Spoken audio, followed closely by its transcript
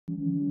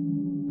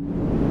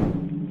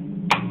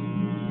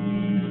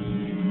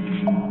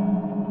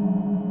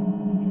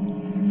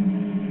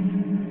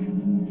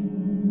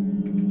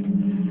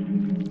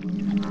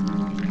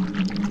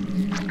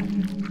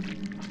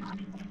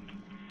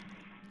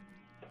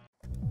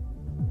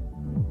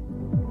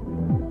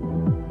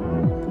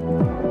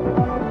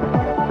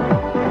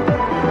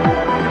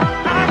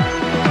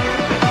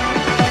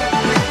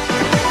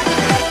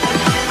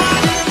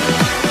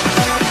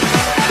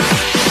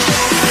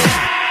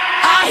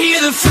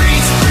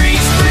freaks,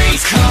 freaks,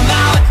 freaks come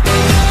out.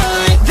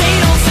 They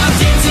don't stop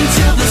dancing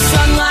till the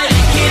sunlight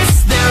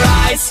hits their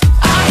eyes.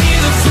 I hear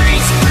the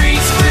freaks,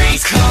 freaks,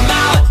 freaks come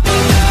out.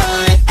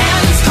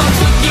 And this club's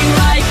looking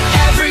like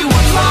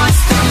everyone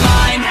lost their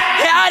mind.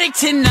 Addict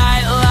to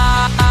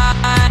nightlife.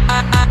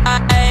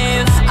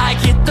 I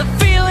get the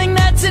feeling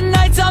that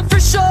tonight's on for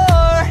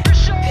sure.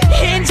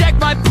 Inject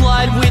my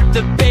blood with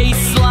the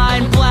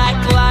baseline, black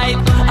light.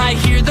 I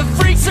hear the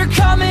freaks are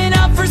coming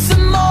out for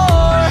some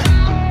more.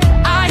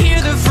 I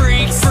hear the freaks